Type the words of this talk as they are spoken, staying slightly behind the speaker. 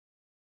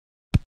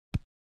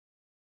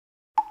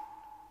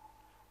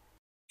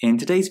In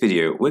today's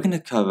video, we're going to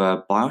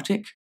cover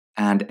biotic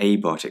and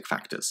abiotic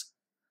factors.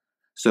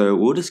 So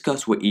we'll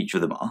discuss what each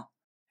of them are,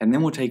 and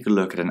then we'll take a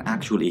look at an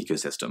actual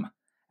ecosystem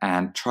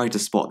and try to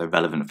spot the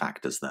relevant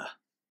factors there.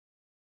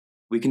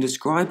 We can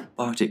describe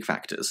biotic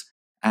factors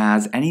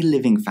as any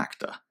living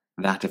factor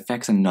that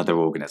affects another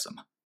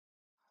organism,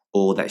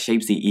 or that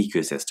shapes the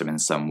ecosystem in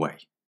some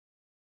way.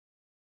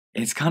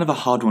 It's kind of a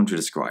hard one to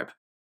describe,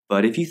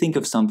 but if you think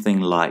of something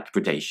like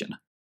predation,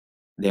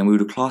 then we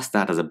would class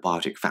that as a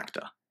biotic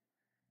factor,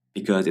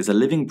 because it's a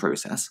living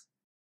process,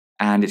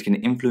 and it can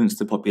influence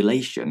the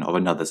population of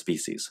another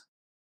species.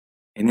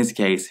 In this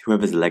case,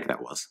 whoever's leg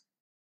that was.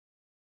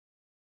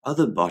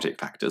 Other biotic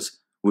factors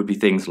would be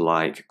things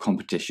like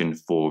competition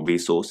for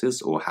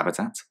resources or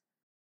habitat,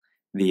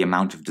 the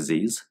amount of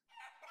disease,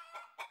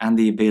 and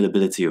the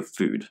availability of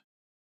food.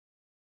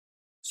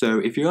 So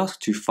if you're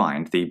asked to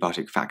find the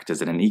biotic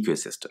factors in an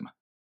ecosystem,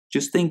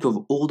 just think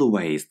of all the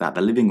ways that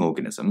the living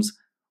organisms,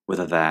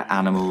 whether they're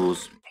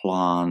animals,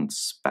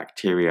 plants,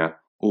 bacteria,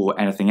 or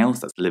anything else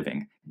that's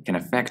living, can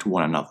affect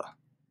one another.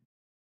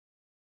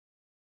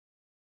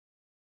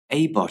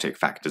 Abiotic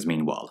factors,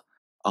 meanwhile,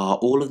 are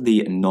all of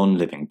the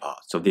non-living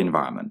parts of the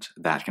environment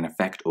that can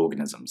affect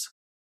organisms.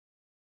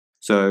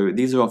 So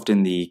these are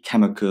often the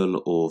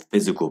chemical or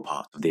physical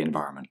parts of the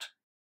environment.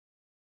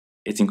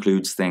 It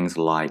includes things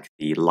like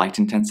the light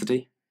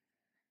intensity,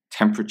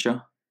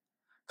 temperature,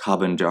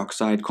 carbon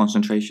dioxide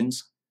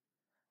concentrations,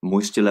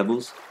 moisture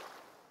levels,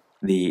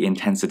 the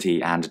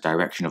intensity and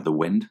direction of the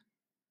wind,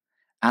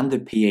 and the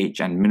pH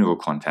and mineral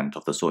content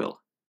of the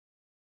soil.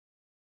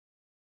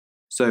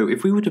 So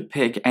if we were to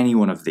pick any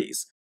one of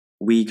these,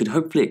 we could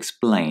hopefully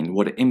explain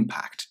what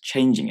impact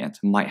changing it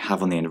might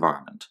have on the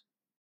environment.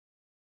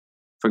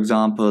 For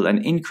example, an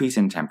increase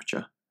in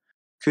temperature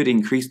could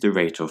increase the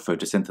rate of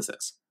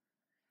photosynthesis,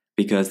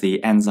 because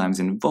the enzymes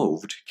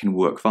involved can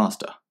work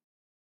faster.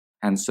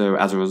 And so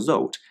as a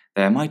result,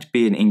 there might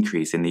be an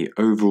increase in the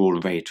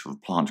overall rate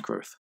of plant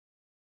growth.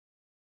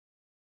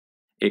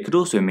 It could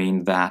also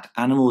mean that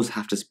animals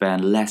have to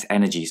spend less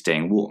energy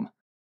staying warm,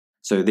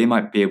 so they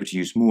might be able to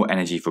use more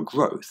energy for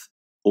growth,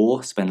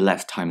 or spend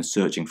less time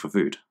searching for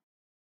food.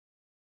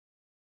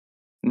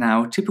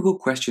 Now, typical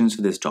questions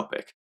for this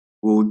topic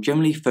will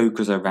generally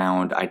focus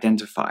around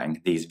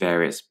identifying these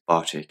various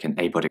biotic and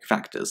abiotic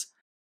factors,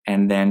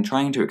 and then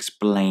trying to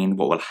explain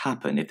what will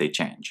happen if they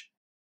change.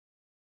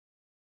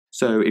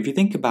 So if you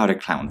think about a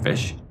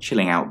clownfish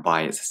chilling out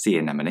by its sea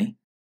anemone,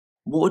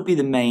 what would be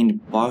the main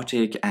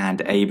biotic and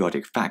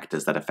abiotic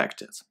factors that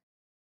affect it?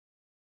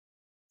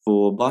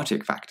 For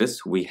biotic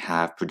factors, we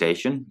have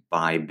predation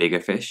by bigger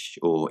fish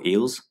or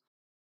eels.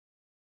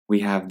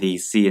 We have the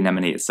sea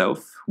anemone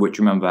itself, which,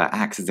 remember,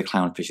 acts as the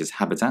clownfish's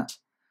habitat,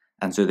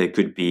 and so there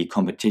could be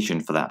competition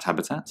for that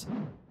habitat.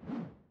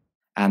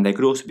 And there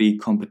could also be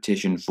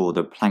competition for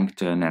the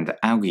plankton and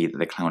algae that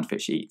the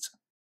clownfish eat.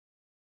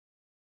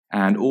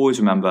 And always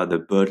remember the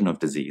burden of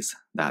disease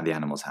that the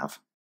animals have.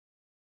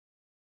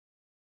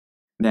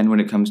 Then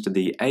when it comes to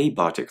the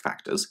abiotic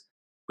factors,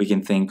 we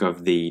can think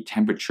of the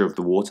temperature of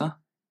the water,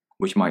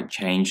 which might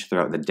change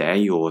throughout the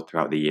day or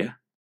throughout the year,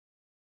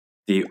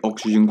 the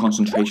oxygen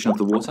concentration of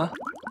the water,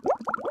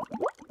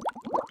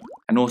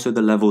 and also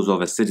the levels of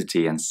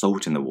acidity and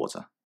salt in the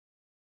water.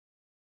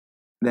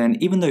 Then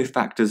even though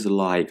factors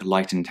like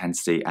light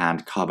intensity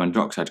and carbon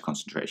dioxide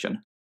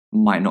concentration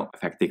might not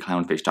affect the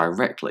clownfish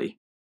directly,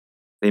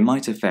 they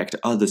might affect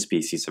other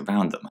species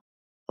around them,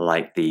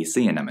 like the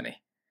sea anemone,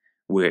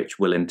 which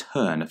will in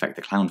turn affect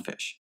the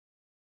clownfish.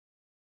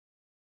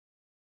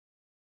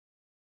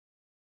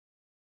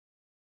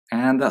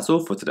 And that's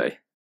all for today.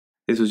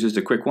 This was just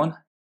a quick one,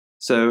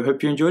 so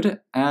hope you enjoyed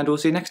it, and we'll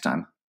see you next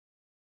time.